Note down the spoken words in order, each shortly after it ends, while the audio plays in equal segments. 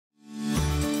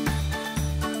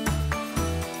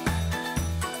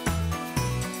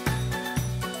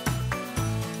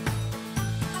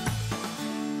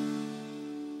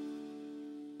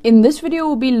In this video,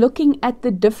 we'll be looking at the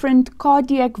different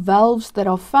cardiac valves that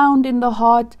are found in the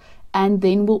heart, and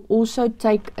then we'll also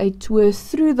take a tour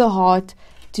through the heart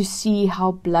to see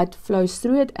how blood flows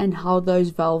through it and how those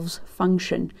valves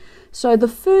function. So the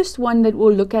first one that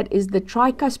we'll look at is the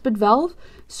tricuspid valve.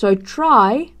 So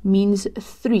tri means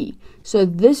 3. So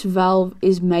this valve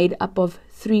is made up of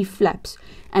 3 flaps,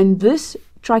 and this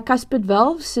tricuspid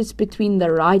valve sits between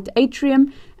the right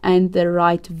atrium and the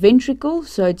right ventricle.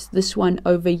 So it's this one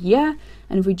over here,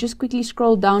 and if we just quickly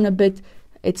scroll down a bit,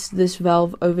 it's this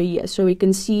valve over here. So we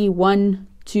can see 1,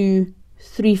 2,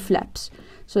 3 flaps.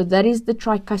 So that is the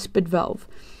tricuspid valve.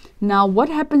 Now what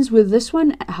happens with this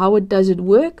one, how does it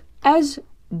work? As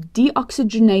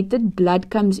deoxygenated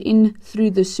blood comes in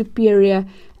through the superior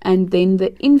and then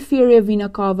the inferior vena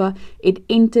cava, it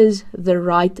enters the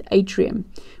right atrium.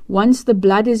 Once the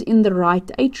blood is in the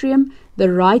right atrium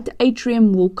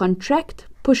will contract,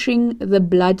 pushing the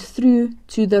blood through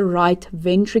to the right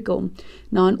ventricle.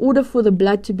 Now, in order for the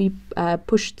blood to be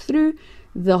pushed through,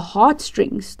 the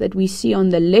heartstrings that we see on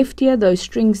the left here, those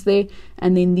strings there,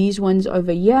 and then these ones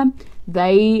over here,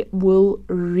 they will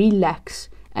relax,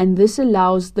 and this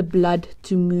allows the blood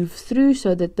to move through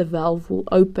so that the valve will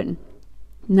open.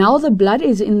 Now the blood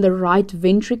is in the right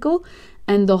ventricle,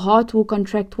 and the heart will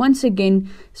contract once again,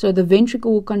 so the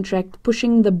ventricle will contract,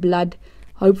 pushing the blood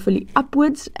hopefully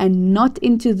upwards and not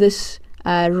into this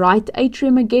right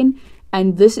atrium again,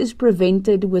 and this is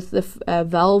prevented with the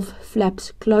valve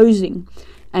flaps closing,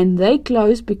 and they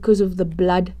close because of the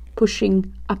blood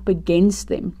pushing up against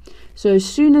them. So as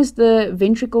soon as the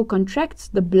ventricle contracts,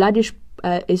 the blood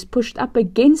is pushed up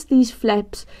against these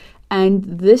flaps, and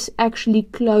this actually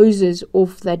closes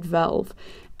off that valve,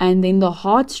 and then the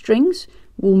heartstrings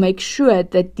will make sure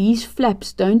that these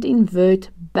flaps don't invert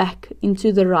back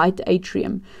into the right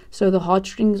atrium. So the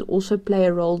heartstrings also play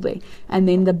a role there, and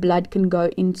then the blood can go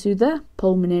into the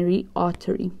pulmonary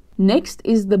artery. Next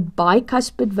is the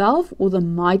bicuspid valve or the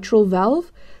mitral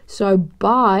valve. So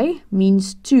bi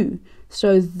means 2.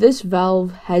 So this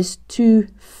valve has 2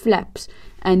 flaps,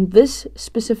 and this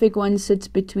specific one sits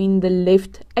between the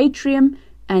left atrium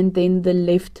and then the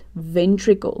left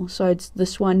ventricle. So it's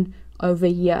this one over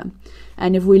here.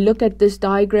 And if we look at this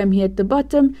diagram here at the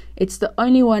bottom, it's the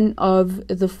only one of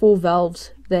the 4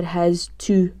 valves that has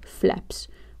 2 flaps.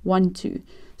 1, 2.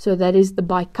 So that is the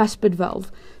bicuspid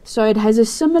valve. So it has a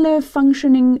similar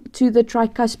functioning to the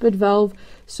tricuspid valve.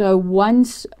 So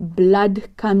once blood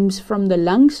comes from the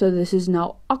lungs, so this is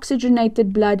now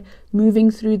oxygenated blood moving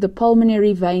through the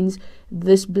pulmonary veins,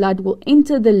 this blood will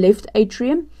enter the left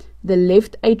atrium. The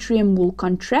left atrium will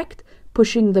contract,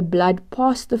 pushing the blood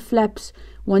past the flaps.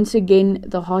 Once again,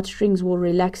 the heartstrings will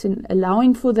relax in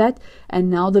allowing for that, and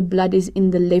now the blood is in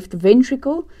the left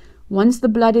ventricle. Once the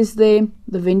blood is there,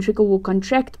 the ventricle will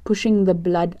contract, pushing the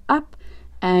blood up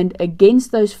and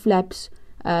against those flaps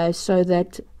so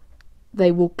that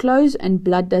they will close and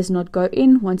blood does not go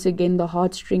in. Once again, the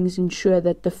heartstrings ensure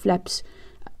that the flaps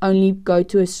only go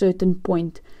to a certain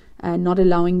point, not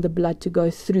allowing the blood to go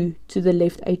through to the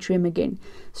left atrium again.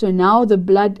 So now the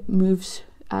blood moves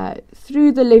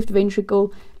through the left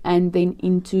ventricle and then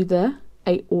into the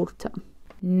aorta.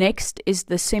 Next is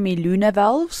the semilunar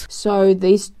valves. So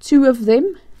there's 2 of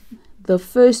them. The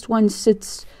first one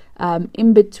sits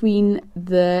in between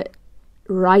the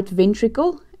right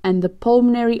ventricle and the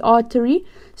pulmonary artery.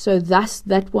 So thus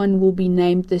that one will be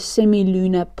named the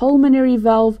semilunar pulmonary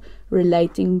valve,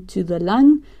 relating to the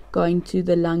lung, going to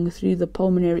the lung through the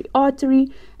pulmonary artery.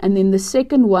 And then the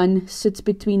second one sits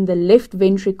between the left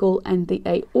ventricle and the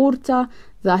aorta.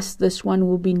 Thus this one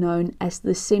will be known as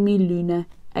the semilunar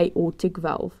aortic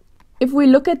valve. If we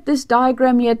look at this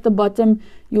diagram here at the bottom,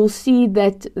 you'll see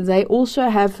that they also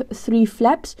have 3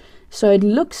 flaps. So it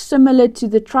looks similar to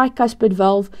the tricuspid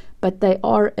valve, but they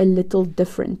are a little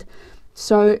different.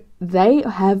 So they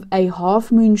have a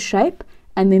half moon shape,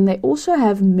 and then they also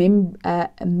have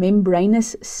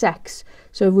membranous sacs.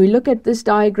 So if we look at this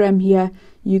diagram here,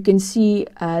 you can see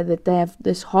that they have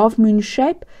this half moon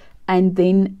shape, and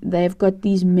then they've got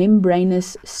these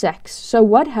membranous sacs. So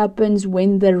what happens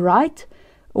when the right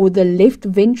or the left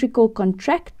ventricle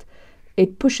contract?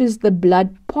 It pushes the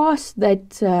blood past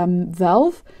that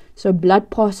valve, so blood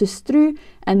passes through,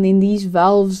 and then these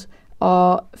valves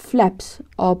flaps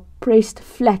are pressed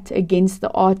flat against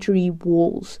the artery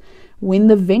walls. When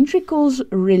the ventricles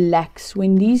relax,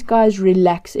 when these guys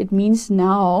relax, it means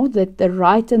now that the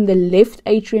right and the left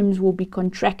atriums will be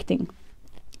contracting.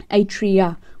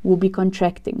 Atria will be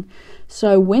contracting.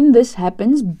 So when this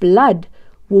happens, blood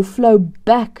will flow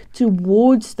back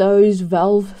towards those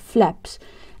valve flaps,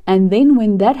 And then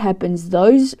when that happens,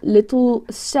 those little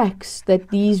sacs that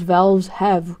these valves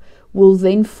have will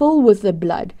then fill with the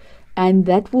blood, and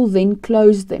that will then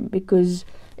close them, because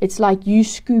it's like you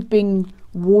scooping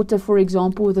water, for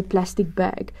example, with a plastic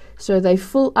bag. So they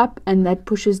fill up, and that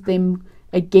pushes them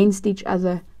against each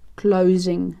other,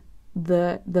 closing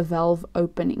the valve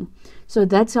opening. So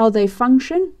that's how they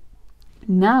function.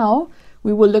 Now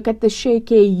we will look at the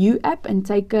ShareCare U app and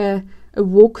take a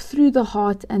walk through the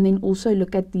heart, and then also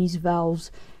look at these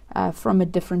valves from a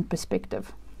different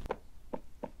perspective.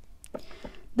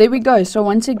 There we go. So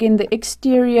once again, the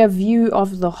exterior view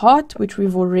of the heart, which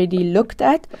we've already looked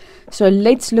at. So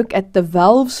let's look at the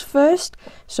valves first.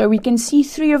 So we can see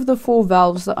 3 of the 4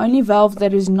 valves. The only valve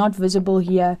that is not visible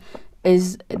here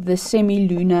is the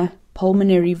semilunar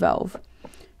pulmonary valve.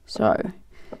 So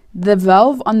the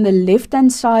valve on the left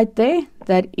hand side there,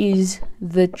 that is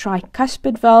the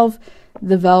tricuspid valve.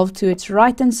 The valve to its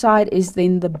right hand side is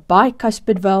then the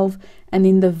bicuspid valve, and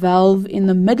then the valve in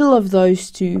the middle of those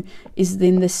two is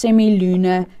then the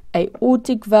semilunar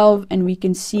aortic valve, and we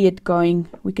can see it going,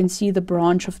 we can see the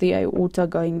branch of the aorta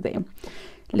going there.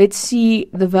 Let's see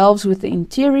the valves with the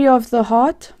interior of the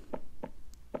heart.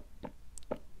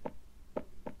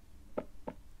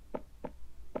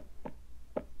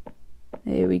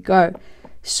 There we go.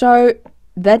 So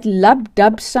that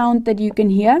lub-dub sound that you can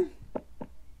hear,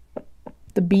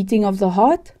 the beating of the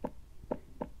heart,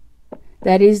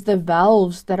 that is the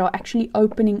valves that are actually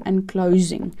opening and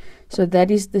closing. So that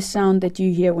is the sound that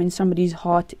you hear when somebody's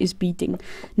heart is beating.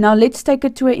 Now let's take a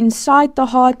tour inside the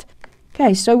heart.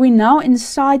 Okay, so we're now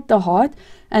inside the heart,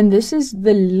 and this is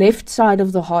the left side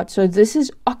of the heart. So this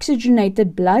is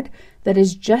oxygenated blood that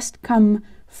has just come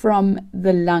from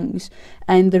the lungs.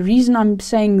 And the reason I'm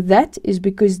saying that is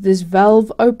because this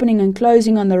valve opening and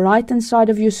closing on the right hand side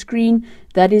of your screen,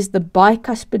 that is the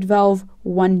bicuspid valve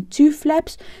 1-2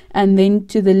 flaps, and then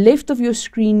to the left of your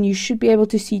screen you should be able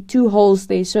to see 2 holes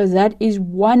there. So that is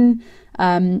one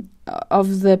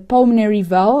of the pulmonary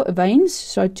veins,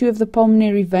 so 2 of the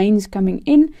pulmonary veins coming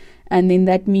in, and then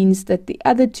that means that the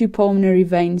other 2 pulmonary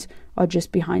veins are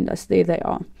just behind us. There they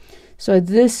are. So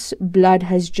this blood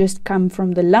has just come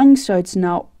from the lungs, so it's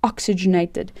now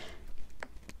oxygenated.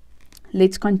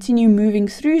 Let's continue moving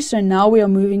through. So now we are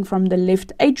moving from the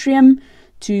left atrium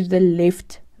to the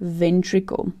left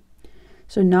ventricle.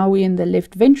 So now we're in the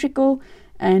left ventricle,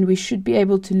 and we should be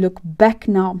able to look back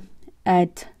now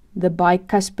at the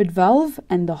bicuspid valve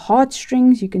and the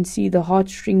heartstrings. You can see the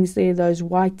heartstrings there, those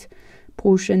white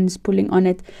portions pulling on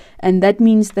it, and that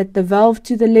means that the valve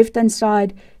to the left hand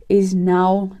side is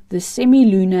now the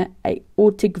semilunar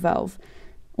aortic valve.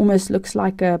 Almost looks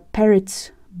like a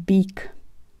parrot's beak.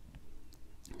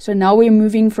 So now we're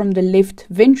moving from the left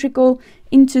ventricle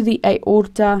into the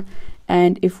aorta,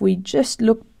 and if we just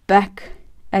look back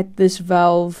at this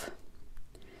valve,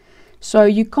 so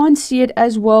you can't see it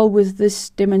as well with this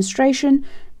demonstration,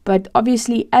 but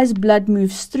obviously as blood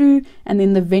moves through and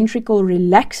then the ventricle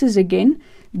relaxes again,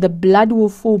 the blood will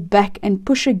fall back and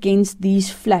push against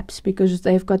these flaps because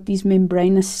they've got these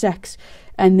membranous sacs,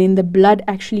 and then the blood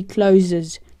actually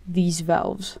closes these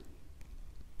valves.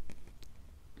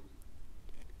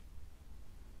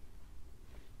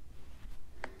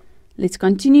 Let's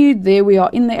continue. There we are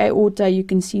in the aorta. You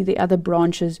can see the other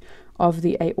branches of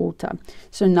the aorta.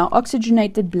 So now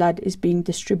oxygenated blood is being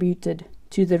distributed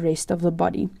to the rest of the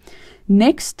body.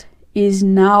 Next is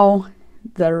now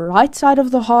the right side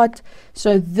of the heart.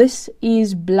 So this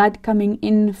is blood coming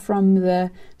in from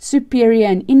the superior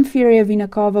and inferior vena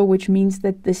cava, which means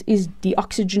that this is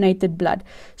deoxygenated blood.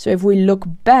 So if we look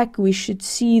back, we should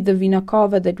see the vena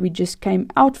cava that we just came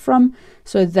out from.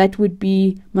 So that would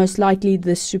be most likely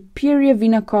the superior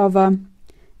vena cava,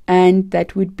 and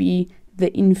that would be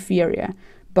the inferior,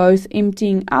 both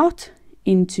emptying out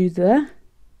into the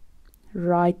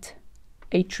right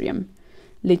atrium.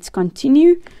 Let's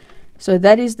continue. So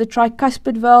that is the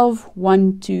tricuspid valve,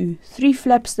 1, 2, 3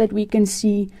 flaps that we can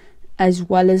see, as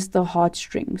well as the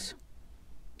heartstrings.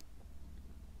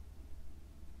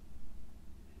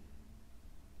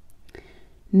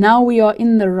 Now we are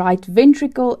in the right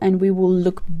ventricle, and we will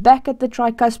look back at the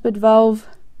tricuspid valve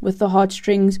with the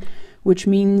heartstrings, which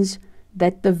means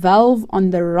that the valve on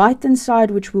the right hand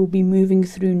side, which we'll be moving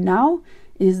through now,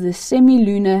 is the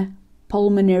semilunar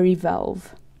pulmonary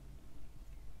valve.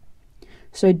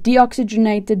 So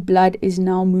deoxygenated blood is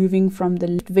now moving from the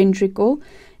left ventricle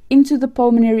into the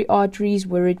pulmonary arteries,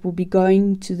 where it will be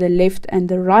going to the left and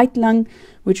the right lung,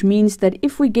 which means that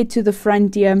if we get to the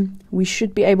front here, we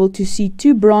should be able to see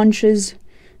 2 branches.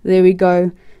 There we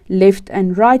go, left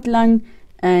and right lung,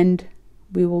 and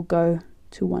we will go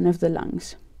to one of the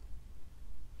lungs.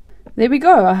 there we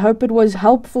go. I hope it was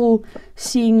helpful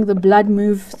seeing the blood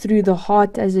move through the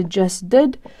heart as it just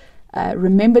did.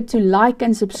 Remember to like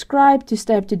and subscribe to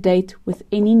stay up to date with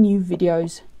any new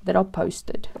videos that are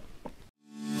posted.